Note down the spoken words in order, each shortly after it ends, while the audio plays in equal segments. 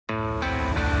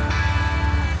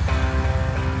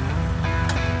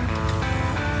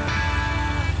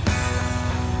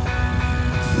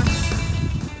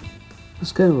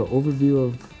It's kind of an overview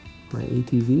of my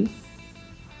ATV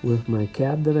with my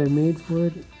cab that I made for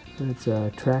it. It's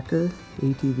a Tracker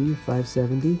ATV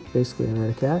 570, basically an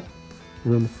Arctic Cat.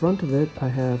 And on the front of it, I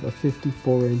have a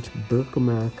 54-inch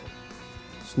Berkemac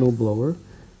snowblower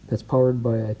that's powered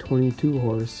by a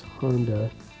 22-horse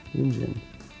Honda engine.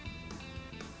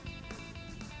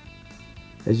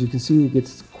 As you can see, it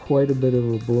gets quite a bit of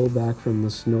a blowback from the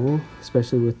snow,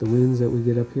 especially with the winds that we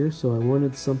get up here, so I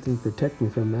wanted something to protect me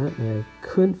from that, and I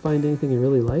couldn't find anything I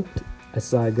really liked. I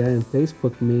saw a guy on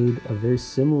Facebook made a very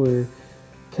similar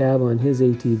cab on his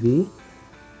ATV,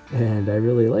 and I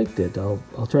really liked it.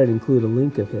 I'll try to include a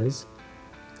link of his.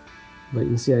 But you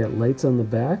can see I got lights on the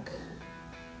back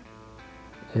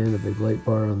and a big light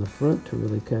bar on the front to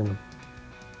really kind of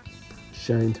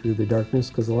shine through the darkness,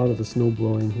 because a lot of the snow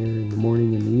blowing here in the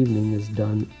morning and the evening is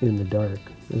done in the dark.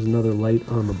 There's another light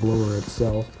on the blower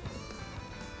itself.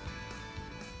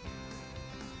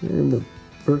 And the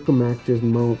Berkemac just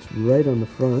mounts right on the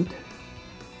front.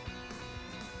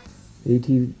 The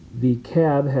ATV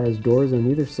cab has doors on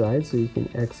either side, so you can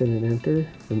exit and enter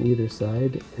from either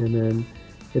side. And then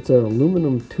it's an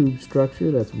aluminum tube structure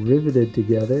that's riveted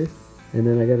together. And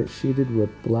then I got it sheeted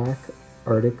with black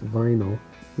Arctic vinyl,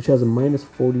 which has a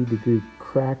 -40-degree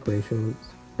crack ratio. It's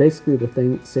basically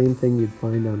the same thing you'd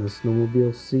find on a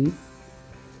snowmobile seat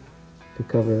to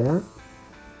cover that.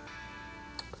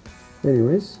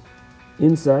 Anyways,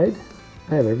 inside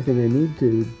I have everything I need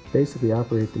to basically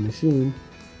operate the machine,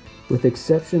 with the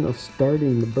exception of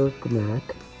starting the Berkemac.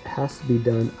 It has to be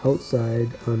done outside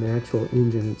on the actual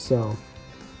engine itself,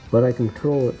 but I can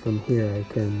control it from here. I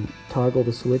can toggle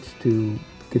the switch to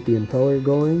get the impeller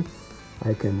going.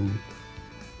 I can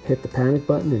hit the panic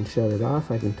button and shut it off.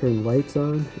 I can turn lights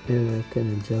on, and I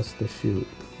can adjust the chute.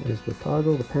 There's the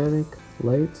toggle, the panic,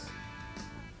 lights,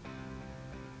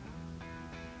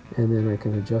 and then I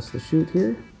can adjust the chute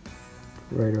here,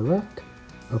 right or left,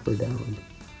 up or down,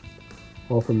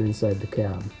 all from inside the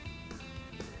cab.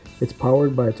 It's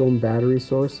powered by its own battery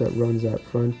source that runs that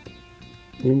front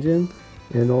engine,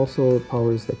 and also it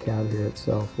powers the cab here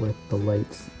itself with the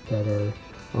lights that are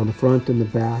on the front and the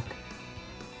back.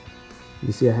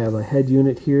 You see I have a head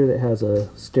unit here that has a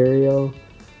stereo.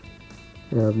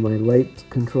 I have my light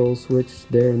control switch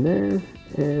there and there,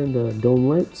 and dome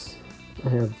lights. I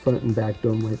have front and back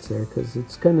dome lights there because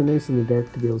it's kind of nice in the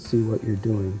dark to be able to see what you're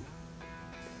doing.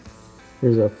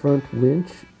 There's a front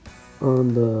winch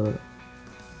on the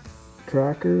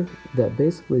Tracker that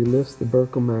basically lifts the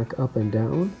Berkemac up and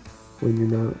down when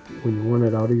you want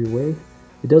it out of your way.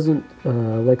 It doesn't,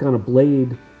 like on a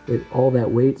blade, all that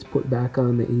weight's put back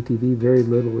on the ATV. Very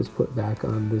little is put back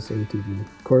on this ATV.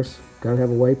 Of course, gotta have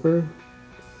a wiper.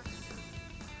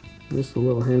 Just a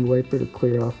little hand wiper to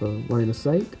clear off a line of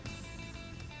sight.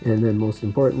 And then most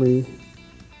importantly,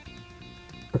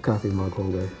 a coffee mug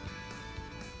holder.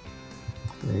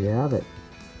 There you have it.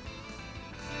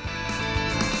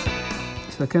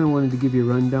 So I kind of wanted to give you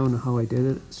a rundown of how I did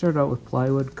it. Started out with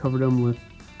plywood, covered them with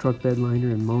truck bed liner,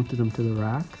 and mounted them to the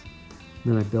rack.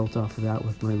 Then I built off of that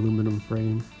with my aluminum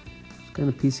frame. Just kind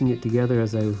of piecing it together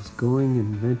as I was going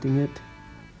and venting it.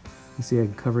 You see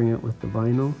I'm covering it with the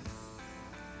vinyl.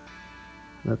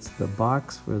 That's the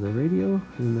box for the radio,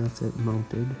 and that's it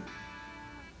mounted.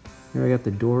 Here I got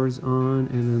the doors on,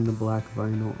 and then the black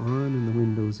vinyl on, and the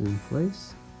windows in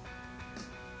place.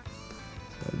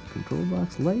 Side control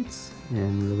box lights,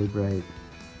 and really bright.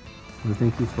 I want to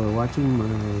thank you for watching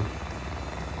my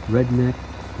redneck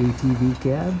ATV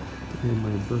cab and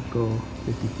my Berko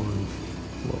 54-inch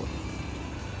blower.